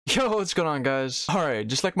Yo, what's going on, guys? Alright,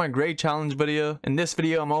 just like my great challenge video, in this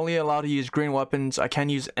video I'm only allowed to use green weapons. I can't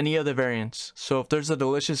use any other variants. So if there's a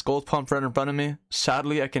delicious gold pump right in front of me,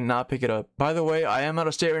 sadly I cannot pick it up. By the way, I am out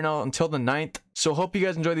of state right now until the 9th, so hope you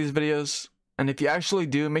guys enjoy these videos. And if you actually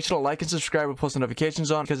do, make sure to like and subscribe and post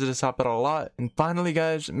notifications on because it has helped out a lot. And finally,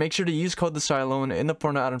 guys, make sure to use code THESILONE in the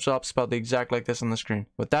Fortnite item shop spelled the exact like this on the screen.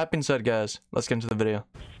 With that being said, guys, let's get into the video.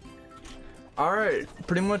 Alright,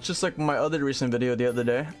 pretty much just like my other recent video the other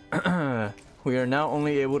day, we are now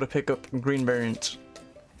only able to pick up green variants.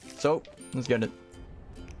 So, let's get it.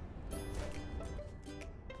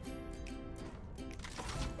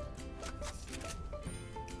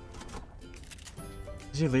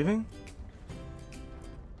 Is he leaving?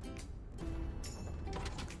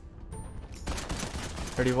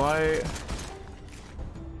 Pretty white.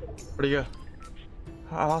 Where'd he go?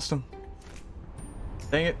 I lost him.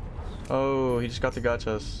 Dang it. Oh, he just got the god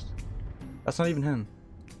chest. That's not even him.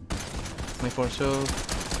 24 shield.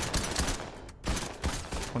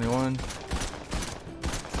 21.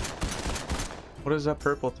 What is that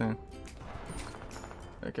purple thing?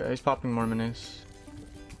 Okay, he's popping more minis.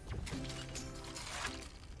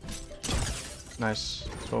 Nice.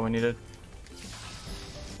 That's what we needed.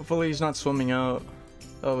 Hopefully he's not swimming out.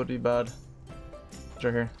 That would be bad. He's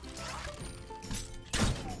right here.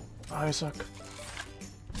 Oh, I suck.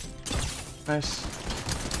 Nice.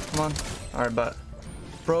 Come on. Alright, bet.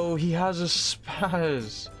 Bro, he has a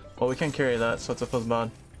spaz. Well, we can't carry that, so it's a feels bad.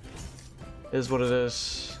 Is what it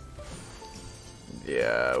is.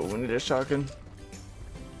 Yeah, we need a shotgun.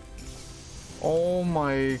 Oh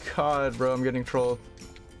my god, bro, I'm getting trolled.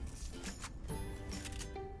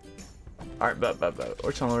 Alright, bet.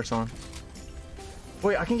 We're chilling.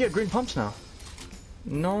 Wait, I can get green pumps now.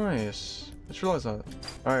 Nice. Just realized that.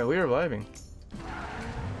 Alright, we are vibing.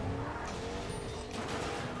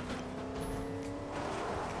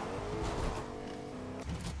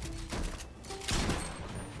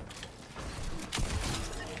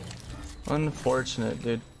 Unfortunate,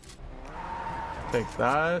 dude. Take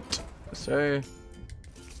that. Say.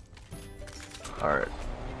 Alright.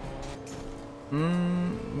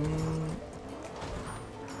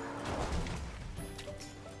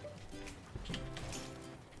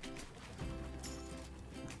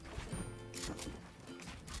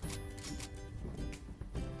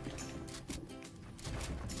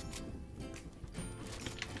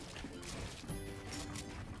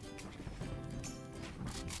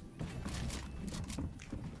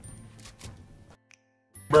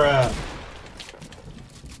 Bruh.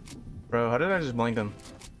 Bro, how did I just blink him?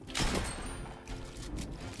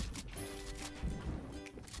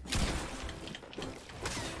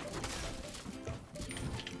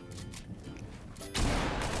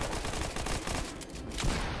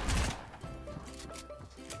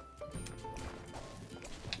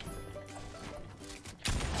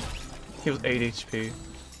 He was 8 HP.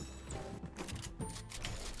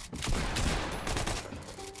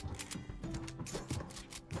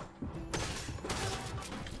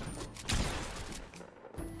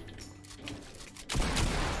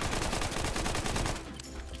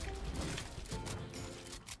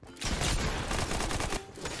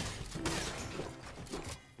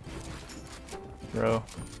 Bro.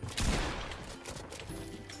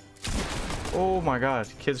 Oh my god,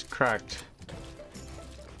 kid's cracked.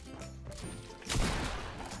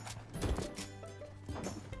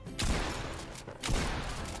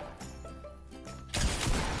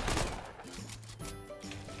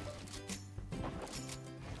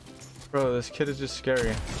 Bro, this kid is just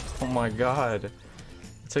scary. Oh my god. It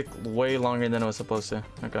took way longer than it was supposed to.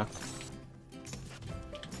 Okay.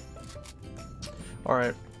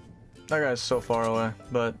 Alright. That guy's so far away,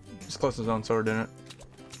 but it's close to his own sword, didn't it?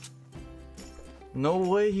 No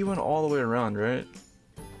way he went all the way around, right?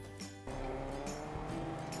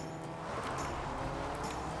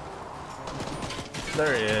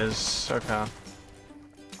 There he is. Okay.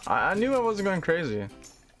 I knew I wasn't going crazy.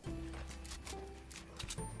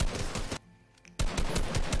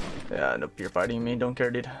 Yeah, nope, you're fighting me. Don't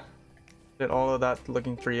care, dude. Did all of that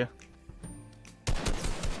looking for you.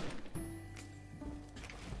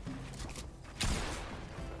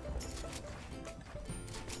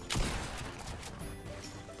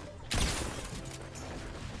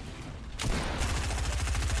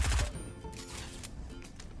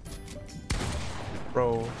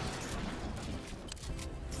 Bro.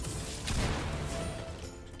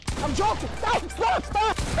 I'm joking! Stop! Stop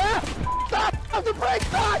the brake!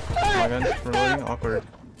 Stop! Oh my god, it's really awkward.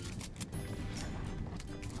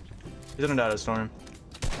 He's gonna die to storm.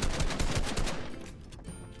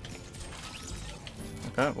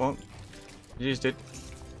 Okay, well, GG's, dude.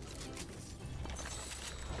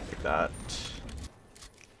 that.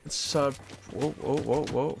 It's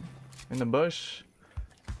whoa. In the bush.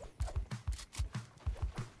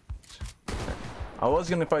 I was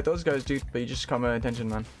gonna fight those guys, dude, but you just caught my attention,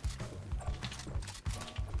 man.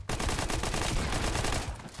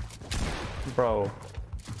 Bro.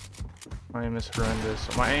 My aim is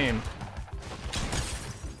horrendous. My aim.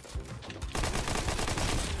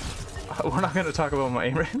 We're not gonna talk about my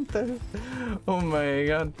aim right there. Oh my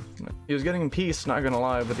god. He was getting peace, not gonna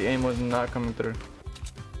lie, but the aim was not coming through.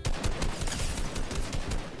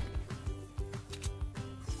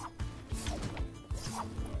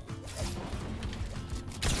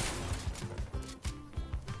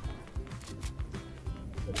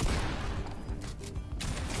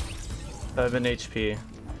 I have an HP.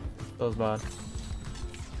 That was bad.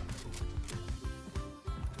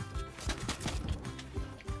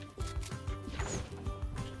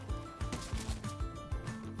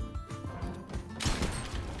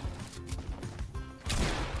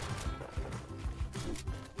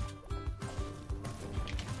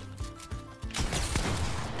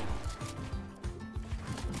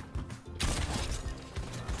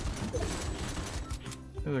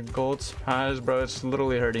 There's a gold spaz, bro. It's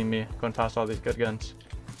literally hurting me going past all these good guns.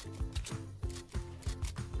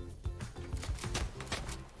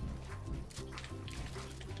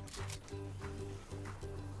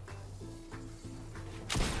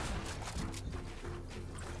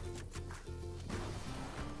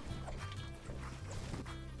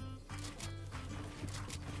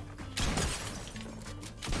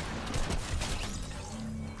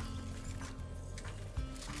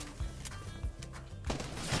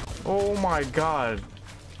 Oh my god.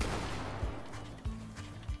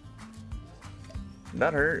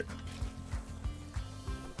 That hurt.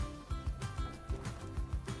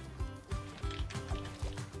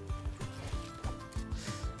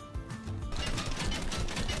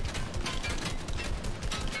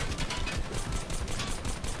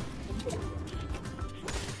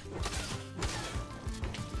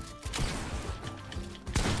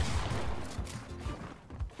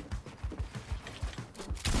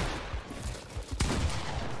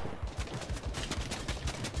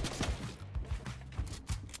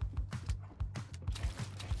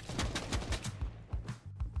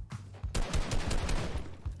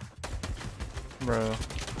 Bro,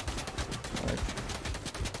 like,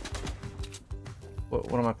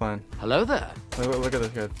 what am I playing? Hello there. Look at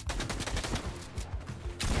this kid.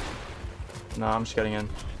 No, I'm just getting in.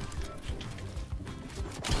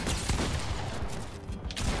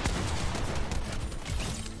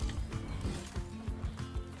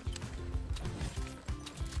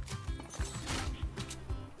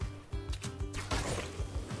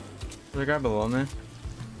 There's a guy below me.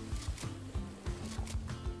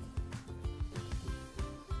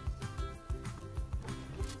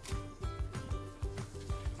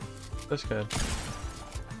 This kid.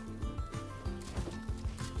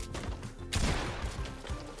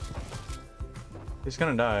 He's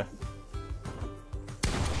gonna die.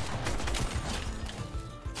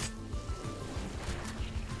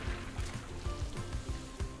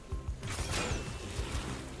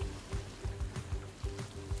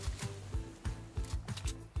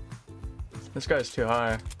 This guy's too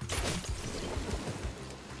high.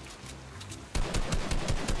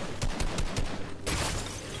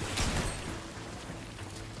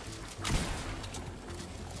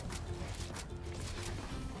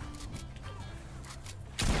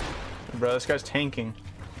 Bro, this guy's tanking.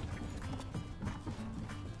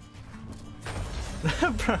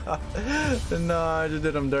 Bro, no, I just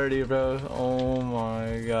did him dirty, bro. Oh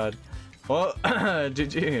my god. Well,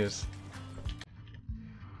 GG's.